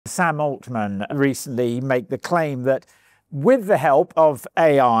Sam Altman recently make the claim that with the help of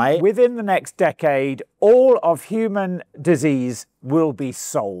AI, within the next decade, all of human disease will be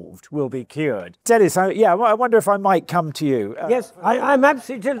solved, will be cured. Dennis, I wonder if I might come to you. Yes, I'm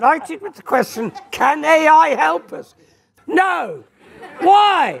absolutely delighted with the question, can AI help us? No.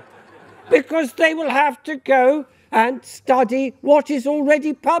 Why? Because they will have to go and study what is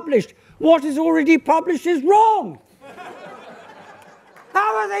already published. What is already published is wrong.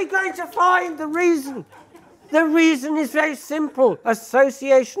 How are they going to find the reason? The reason is very simple.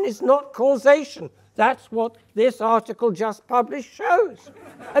 Association is not causation. That's what this article just published shows.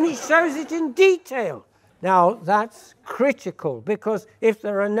 And it shows it in detail. Now, that's critical, because if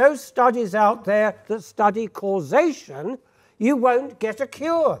there are no studies out there that study causation, you won't get a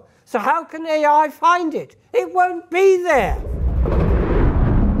cure. So how can AI find it? It won't be there.